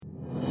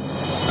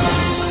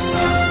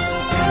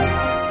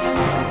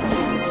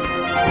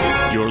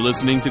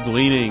listening to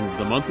Gleanings,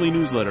 the monthly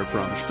newsletter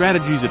from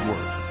Strategies at Work,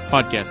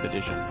 podcast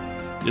edition,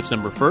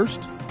 December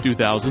 1st,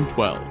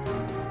 2012.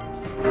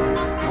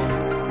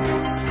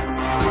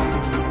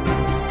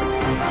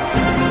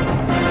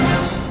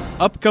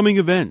 Upcoming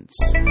events.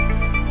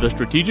 The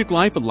Strategic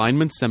Life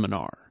Alignment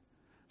Seminar.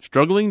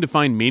 Struggling to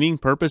find meaning,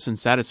 purpose, and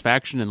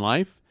satisfaction in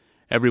life?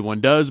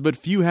 Everyone does, but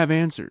few have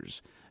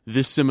answers.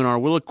 This seminar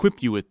will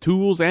equip you with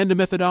tools and a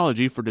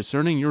methodology for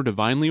discerning your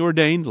divinely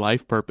ordained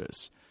life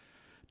purpose.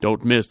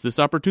 Don't miss this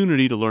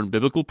opportunity to learn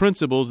biblical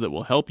principles that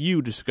will help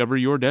you discover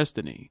your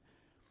destiny.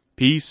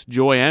 Peace,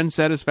 joy, and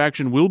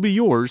satisfaction will be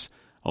yours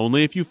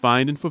only if you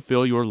find and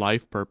fulfill your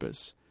life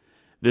purpose.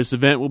 This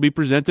event will be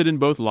presented in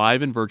both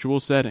live and virtual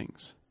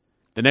settings.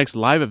 The next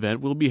live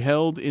event will be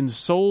held in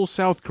Seoul,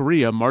 South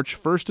Korea,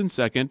 March 1st and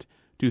 2nd,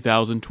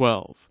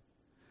 2012.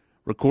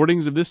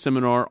 Recordings of this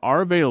seminar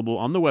are available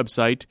on the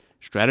website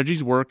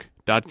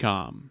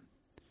strategieswork.com.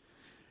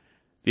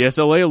 The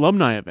SLA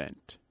Alumni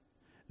Event.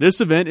 This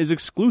event is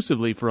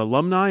exclusively for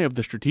alumni of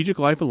the Strategic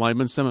Life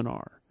Alignment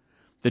Seminar.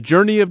 The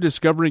journey of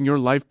discovering your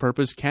life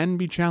purpose can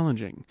be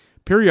challenging.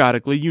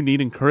 Periodically, you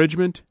need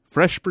encouragement,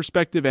 fresh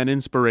perspective, and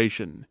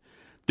inspiration.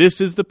 This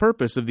is the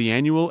purpose of the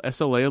annual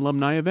SLA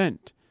Alumni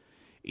Event.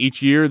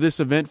 Each year, this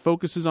event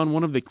focuses on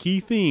one of the key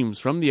themes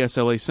from the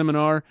SLA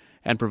seminar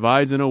and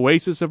provides an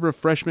oasis of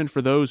refreshment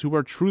for those who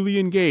are truly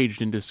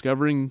engaged in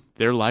discovering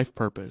their life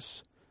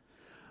purpose.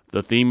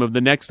 The theme of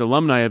the next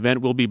alumni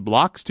event will be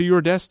Blocks to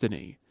Your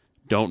Destiny.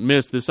 Don't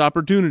miss this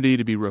opportunity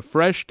to be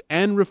refreshed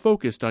and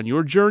refocused on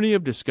your journey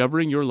of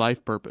discovering your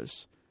life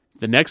purpose.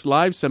 The next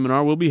live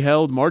seminar will be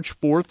held March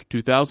 4th,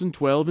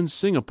 2012 in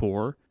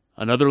Singapore.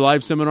 Another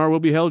live seminar will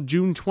be held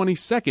June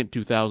 22nd,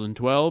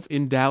 2012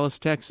 in Dallas,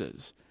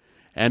 Texas.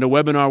 And a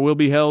webinar will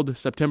be held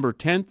September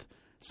 10th,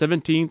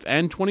 17th,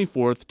 and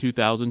 24th,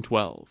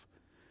 2012.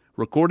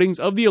 Recordings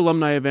of the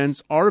alumni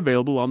events are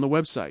available on the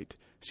website.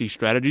 See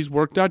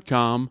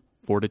strategieswork.com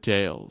for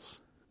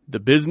details. The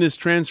Business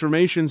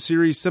Transformation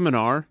Series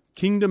Seminar,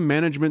 Kingdom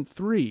Management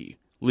 3,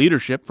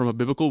 Leadership from a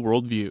Biblical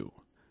Worldview.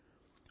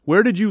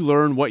 Where did you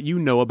learn what you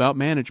know about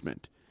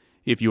management?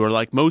 If you are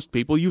like most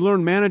people, you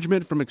learn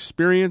management from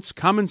experience,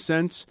 common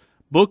sense,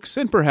 books,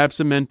 and perhaps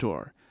a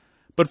mentor.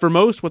 But for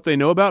most, what they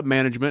know about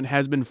management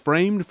has been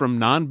framed from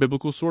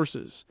non-biblical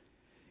sources.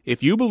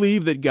 If you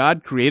believe that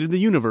God created the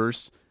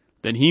universe,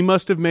 then He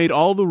must have made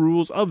all the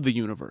rules of the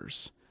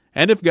universe.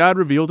 And if God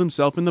revealed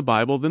Himself in the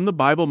Bible, then the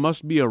Bible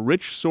must be a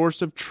rich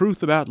source of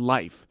truth about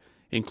life,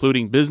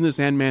 including business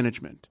and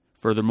management.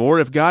 Furthermore,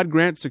 if God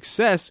grants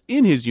success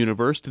in His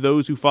universe to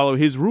those who follow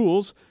His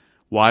rules,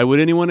 why would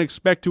anyone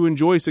expect to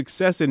enjoy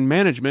success in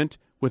management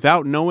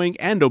without knowing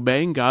and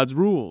obeying God's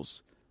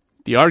rules?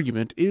 The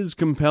argument is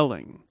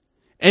compelling.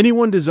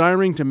 Anyone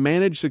desiring to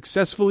manage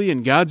successfully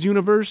in God's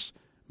universe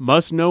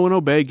must know and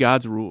obey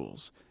God's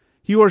rules.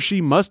 He or she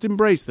must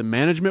embrace the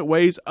management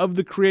ways of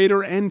the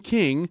Creator and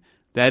King,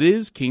 that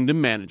is, kingdom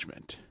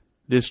management.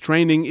 This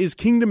training is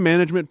Kingdom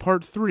Management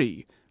Part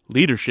 3,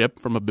 Leadership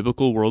from a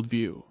Biblical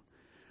Worldview.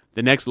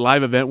 The next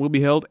live event will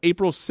be held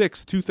April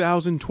 6,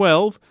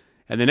 2012,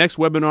 and the next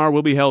webinar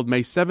will be held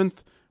May 7th,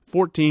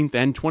 14th,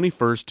 and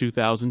 21st,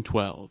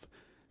 2012.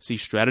 See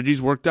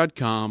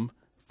strategieswork.com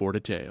for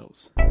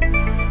details.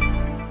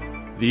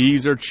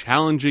 These are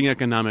challenging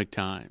economic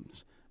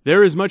times.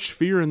 There is much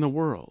fear in the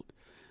world.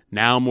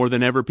 Now more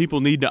than ever,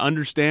 people need to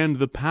understand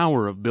the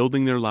power of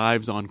building their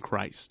lives on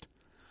Christ.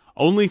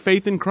 Only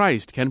faith in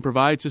Christ can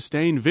provide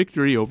sustained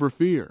victory over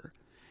fear.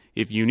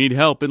 If you need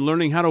help in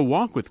learning how to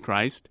walk with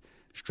Christ,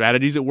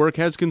 Strategies at Work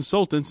has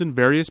consultants in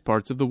various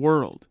parts of the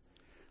world.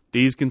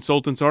 These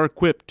consultants are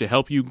equipped to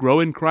help you grow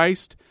in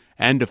Christ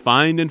and to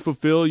find and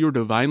fulfill your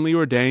divinely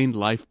ordained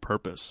life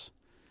purpose.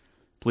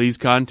 Please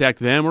contact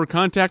them or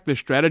contact the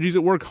Strategies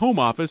at Work home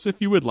office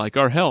if you would like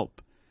our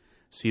help.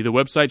 See the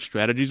website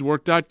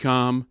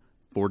strategieswork.com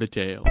for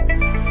details.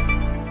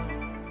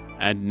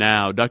 And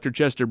now, Dr.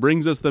 Chester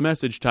brings us the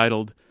message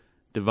titled,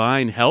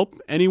 Divine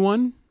Help,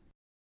 Anyone?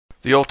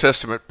 The Old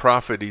Testament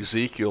prophet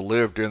Ezekiel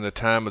lived during the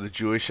time of the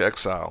Jewish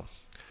exile.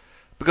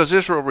 Because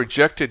Israel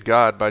rejected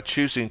God by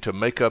choosing to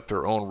make up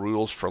their own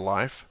rules for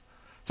life,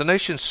 the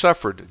nation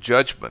suffered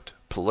judgment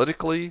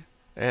politically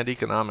and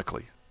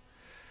economically.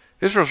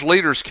 Israel's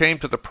leaders came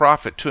to the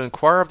prophet to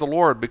inquire of the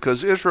Lord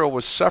because Israel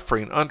was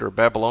suffering under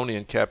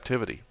Babylonian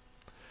captivity.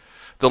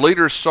 The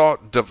leaders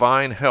sought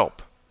divine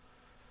help,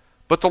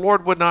 but the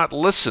Lord would not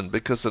listen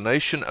because the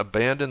nation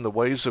abandoned the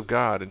ways of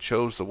God and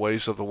chose the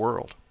ways of the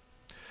world.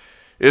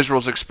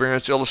 Israel's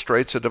experience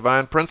illustrates a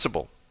divine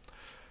principle.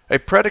 A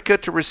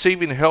predicate to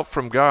receiving help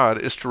from God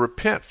is to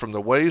repent from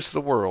the ways of the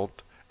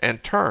world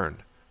and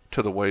turn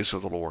to the ways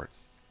of the Lord.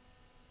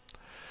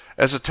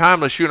 As a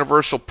timeless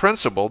universal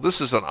principle, this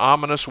is an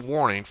ominous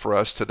warning for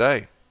us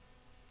today.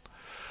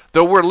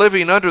 Though we're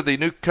living under the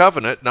new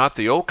covenant, not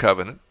the old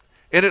covenant,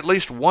 in at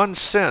least one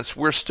sense,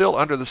 we're still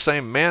under the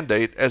same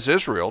mandate as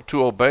Israel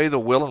to obey the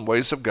will and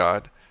ways of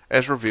God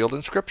as revealed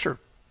in Scripture.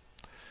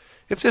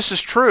 If this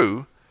is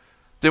true,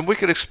 then we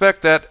can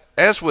expect that,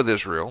 as with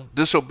Israel,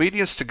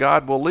 disobedience to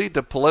God will lead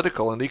to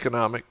political and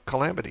economic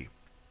calamity.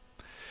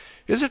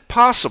 Is it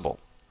possible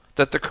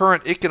that the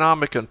current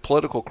economic and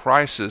political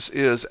crisis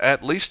is,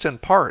 at least in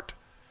part,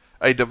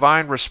 a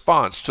divine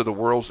response to the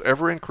world's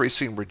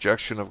ever-increasing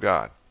rejection of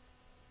God?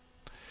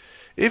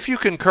 If you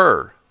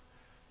concur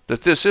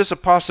that this is a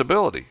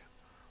possibility,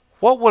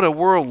 what would a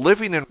world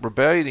living in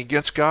rebellion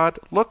against God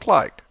look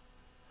like?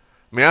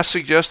 May I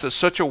suggest that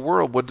such a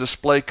world would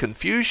display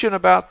confusion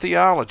about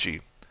theology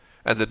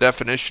and the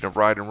definition of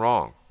right and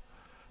wrong.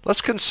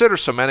 Let's consider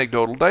some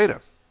anecdotal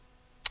data.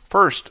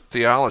 First,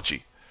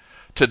 theology.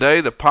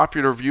 Today, the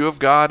popular view of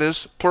God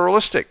is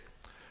pluralistic,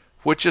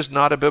 which is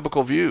not a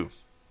biblical view.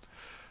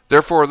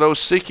 Therefore, those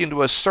seeking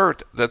to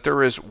assert that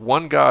there is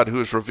one God who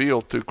is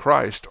revealed through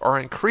Christ are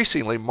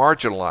increasingly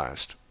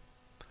marginalized.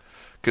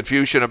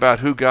 Confusion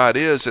about who God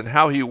is and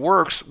how he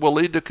works will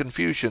lead to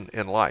confusion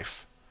in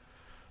life.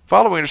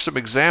 Following are some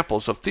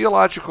examples of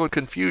theological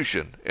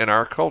confusion in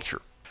our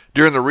culture.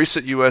 During the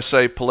recent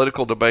USA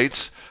political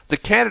debates, the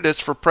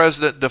candidates for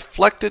president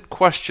deflected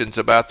questions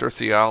about their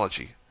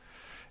theology.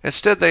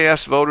 Instead, they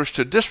asked voters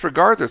to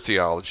disregard their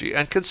theology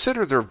and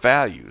consider their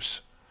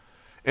values.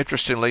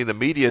 Interestingly, the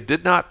media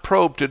did not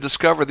probe to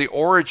discover the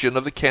origin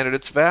of the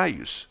candidates'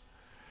 values.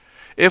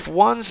 If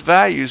one's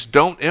values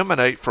don't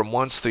emanate from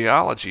one's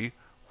theology,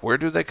 where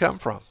do they come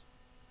from?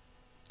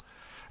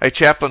 A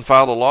chaplain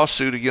filed a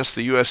lawsuit against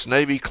the U.S.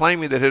 Navy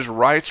claiming that his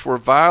rights were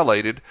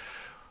violated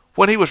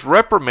when he was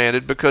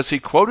reprimanded because he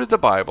quoted the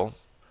Bible,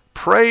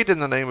 prayed in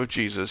the name of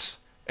Jesus,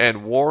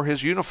 and wore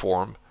his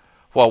uniform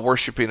while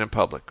worshiping in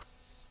public.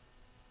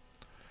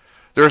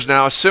 There is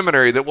now a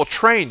seminary that will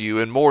train you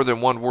in more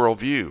than one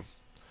worldview.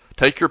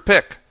 Take your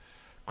pick: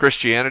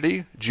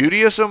 Christianity,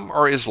 Judaism,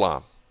 or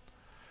Islam.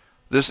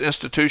 This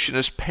institution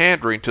is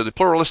pandering to the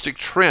pluralistic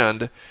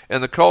trend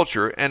in the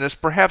culture and is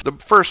perhaps the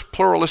first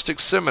pluralistic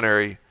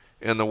seminary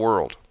in the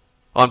world.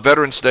 On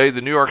Veterans Day,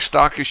 the New York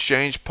Stock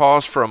Exchange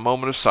paused for a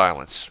moment of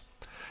silence.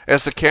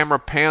 As the camera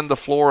panned the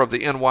floor of the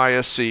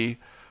NYSE,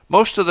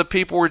 most of the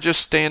people were just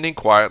standing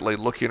quietly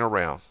looking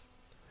around.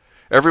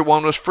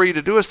 Everyone was free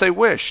to do as they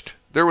wished.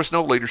 There was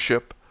no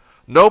leadership,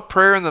 no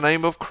prayer in the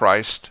name of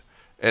Christ,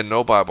 and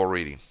no Bible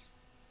reading.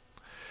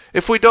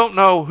 If we don't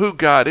know who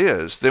God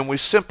is, then we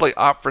simply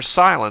opt for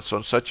silence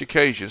on such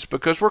occasions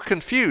because we're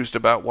confused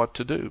about what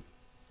to do.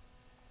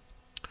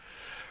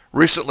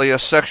 Recently, a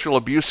sexual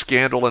abuse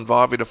scandal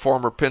involving a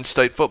former Penn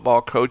State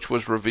football coach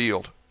was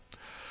revealed.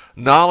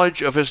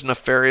 Knowledge of his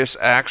nefarious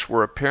acts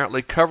were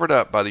apparently covered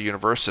up by the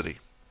university.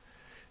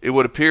 It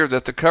would appear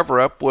that the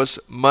cover-up was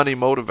money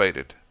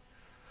motivated.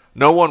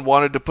 No one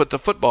wanted to put the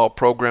football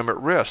program at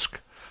risk,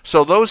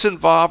 so those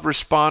involved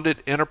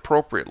responded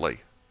inappropriately.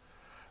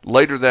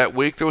 Later that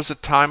week, there was a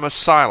time of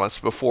silence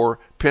before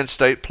Penn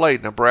State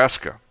played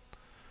Nebraska,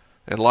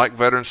 and like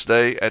Veterans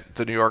Day at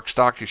the New York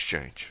Stock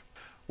Exchange.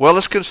 Well,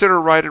 let's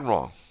consider right and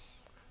wrong.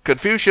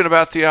 Confusion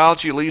about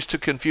theology leads to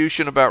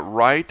confusion about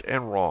right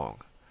and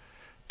wrong.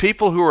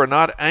 People who are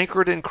not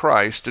anchored in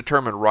Christ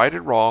determine right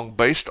and wrong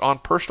based on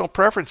personal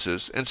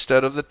preferences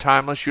instead of the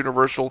timeless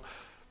universal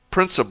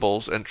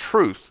principles and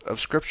truth of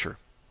Scripture.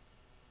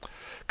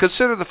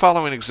 Consider the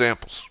following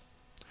examples.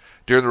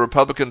 During the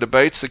Republican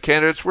debates, the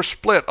candidates were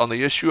split on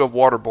the issue of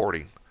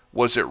waterboarding.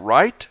 Was it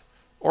right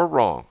or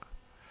wrong?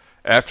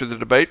 After the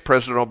debate,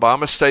 President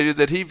Obama stated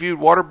that he viewed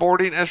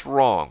waterboarding as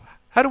wrong.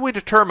 How do we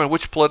determine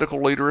which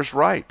political leader is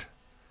right?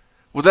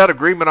 Without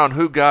agreement on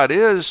who God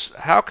is,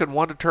 how can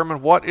one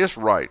determine what is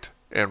right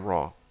and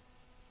wrong?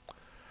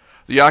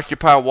 The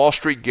Occupy Wall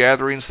Street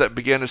gatherings that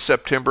began in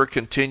September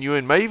continue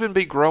and may even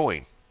be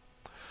growing.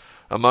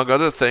 Among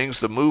other things,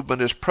 the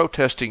movement is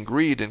protesting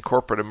greed in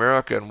corporate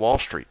America and Wall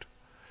Street.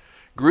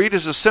 Greed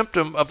is a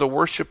symptom of the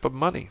worship of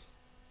money.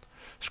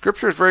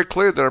 Scripture is very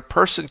clear that a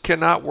person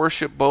cannot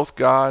worship both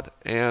God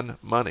and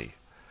money.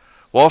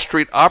 Wall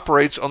Street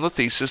operates on the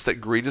thesis that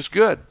greed is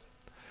good.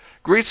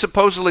 Greed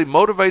supposedly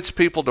motivates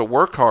people to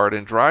work hard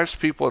and drives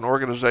people and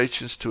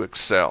organizations to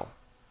excel.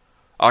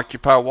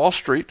 Occupy Wall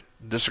Street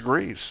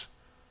disagrees.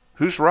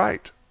 Who's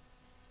right?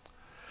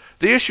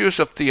 The issues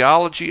of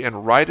theology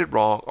and right and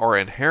wrong are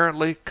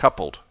inherently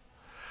coupled.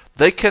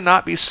 They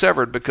cannot be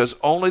severed because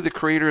only the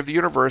Creator of the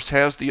universe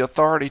has the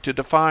authority to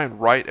define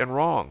right and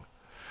wrong.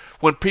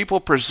 When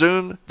people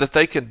presume that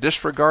they can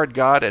disregard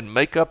God and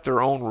make up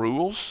their own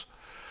rules,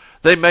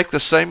 they make the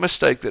same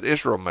mistake that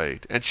Israel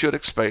made and should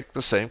expect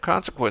the same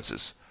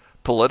consequences: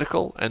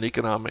 political and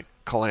economic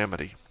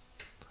calamity.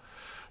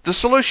 The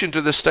solution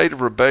to this state of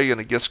rebellion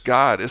against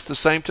God is the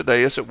same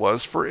today as it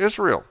was for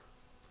Israel.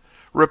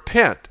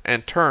 Repent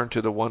and turn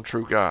to the one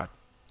true God.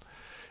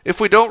 If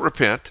we don't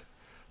repent,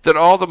 then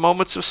all the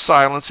moments of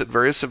silence at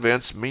various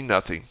events mean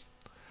nothing.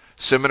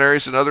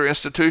 Seminaries and other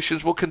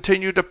institutions will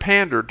continue to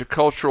pander to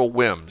cultural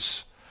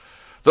whims.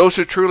 Those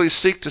who truly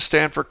seek to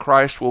stand for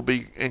Christ will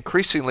be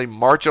increasingly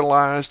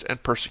marginalized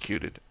and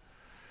persecuted.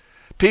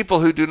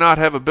 People who do not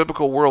have a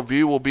biblical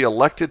worldview will be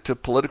elected to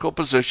political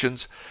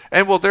positions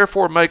and will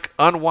therefore make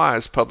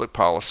unwise public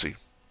policy.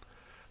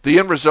 The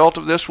end result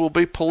of this will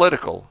be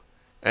political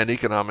and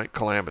economic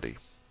calamity.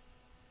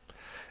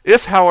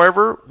 If,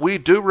 however, we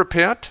do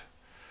repent,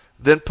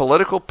 then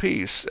political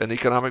peace and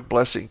economic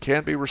blessing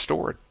can be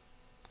restored.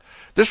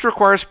 This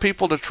requires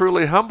people to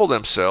truly humble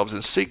themselves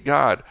and seek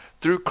God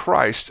through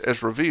Christ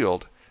as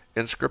revealed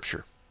in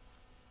Scripture.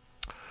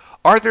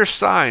 Are there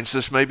signs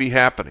this may be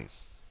happening?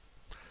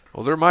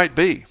 Well, there might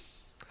be.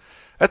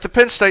 At the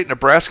Penn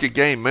State-Nebraska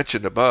game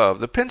mentioned above,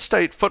 the Penn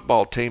State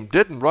football team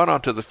didn't run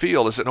onto the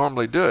field as it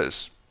normally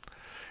does.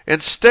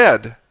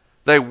 Instead,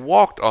 they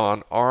walked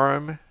on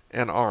arm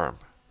in arm.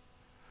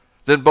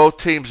 Then both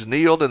teams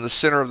kneeled in the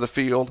center of the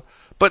field,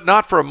 but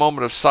not for a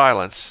moment of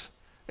silence.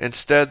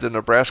 Instead, the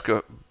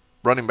Nebraska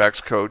running backs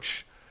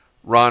coach,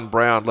 Ron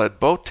Brown, led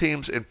both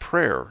teams in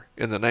prayer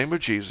in the name of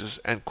Jesus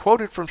and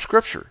quoted from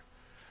Scripture,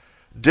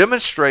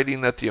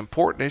 demonstrating that the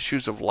important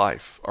issues of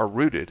life are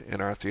rooted in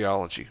our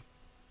theology.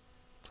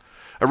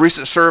 A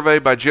recent survey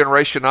by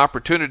Generation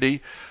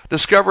Opportunity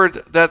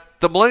discovered that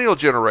the millennial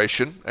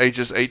generation,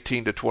 ages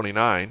 18 to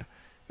 29,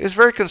 is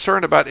very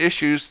concerned about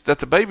issues that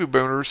the baby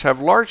boomers have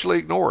largely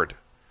ignored: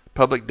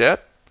 public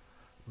debt,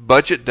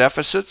 budget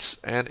deficits,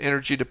 and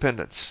energy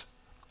dependence.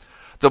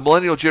 The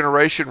millennial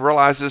generation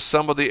realizes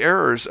some of the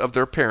errors of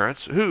their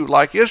parents who,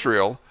 like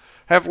Israel,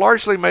 have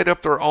largely made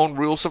up their own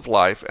rules of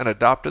life and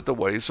adopted the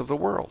ways of the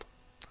world.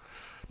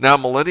 Now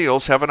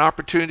millennials have an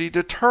opportunity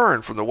to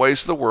turn from the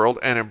ways of the world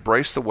and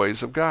embrace the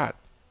ways of God.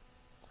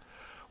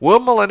 Will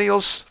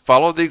millennials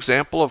follow the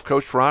example of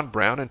Coach Ron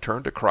Brown and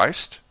turn to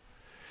Christ?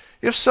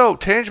 If so,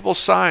 tangible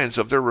signs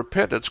of their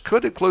repentance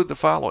could include the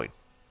following: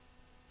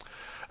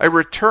 a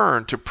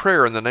return to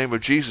prayer in the name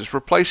of Jesus,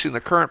 replacing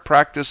the current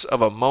practice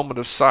of a moment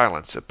of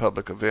silence at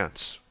public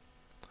events.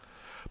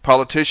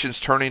 Politicians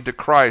turning to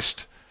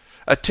Christ,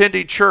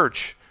 attending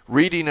church,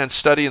 reading and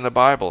studying the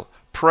Bible,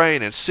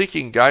 praying and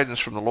seeking guidance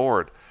from the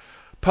Lord.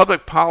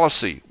 Public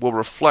policy will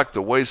reflect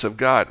the ways of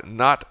God,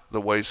 not the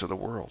ways of the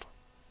world.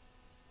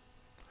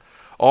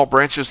 All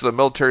branches of the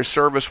military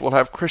service will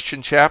have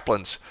Christian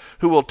chaplains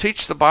who will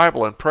teach the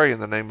Bible and pray in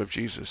the name of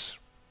Jesus.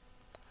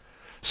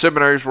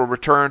 Seminaries will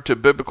return to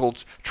biblical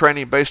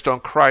training based on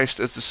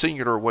Christ as the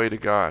singular way to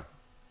God.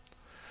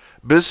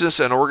 Business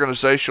and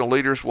organizational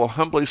leaders will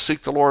humbly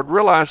seek the Lord,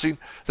 realizing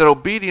that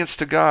obedience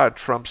to God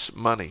trumps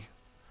money.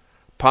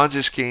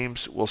 Ponzi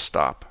schemes will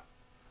stop.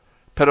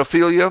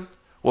 Pedophilia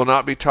will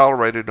not be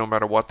tolerated no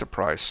matter what the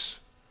price.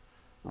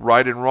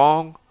 Right and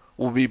wrong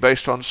will be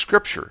based on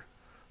Scripture,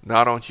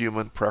 not on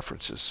human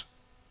preferences.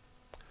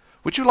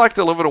 Would you like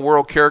to live in a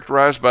world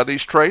characterized by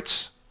these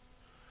traits?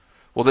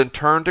 Well, then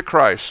turn to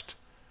Christ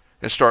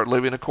and start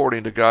living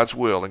according to God's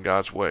will and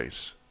God's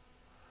ways.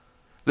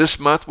 This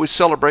month we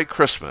celebrate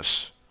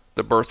Christmas,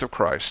 the birth of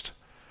Christ.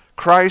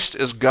 Christ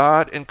is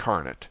God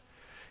incarnate.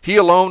 He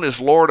alone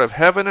is Lord of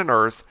heaven and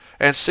earth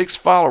and seeks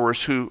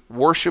followers who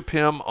worship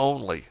Him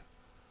only.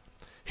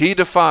 He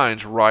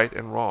defines right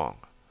and wrong.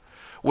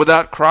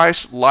 Without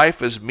Christ,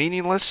 life is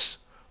meaningless,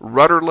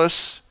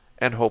 rudderless,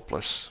 and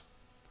hopeless.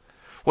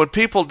 When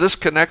people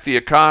disconnect the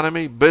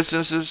economy,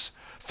 businesses,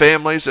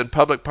 families, and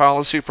public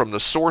policy from the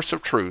source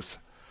of truth,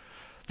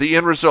 the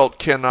end result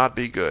cannot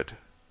be good.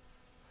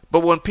 But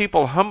when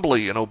people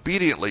humbly and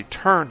obediently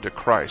turn to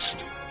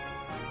Christ,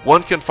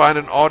 one can find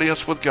an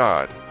audience with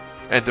God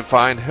and to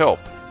find help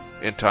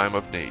in time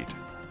of need.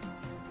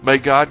 May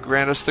God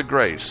grant us the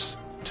grace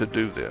to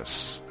do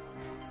this.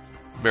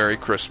 Merry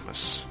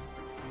Christmas.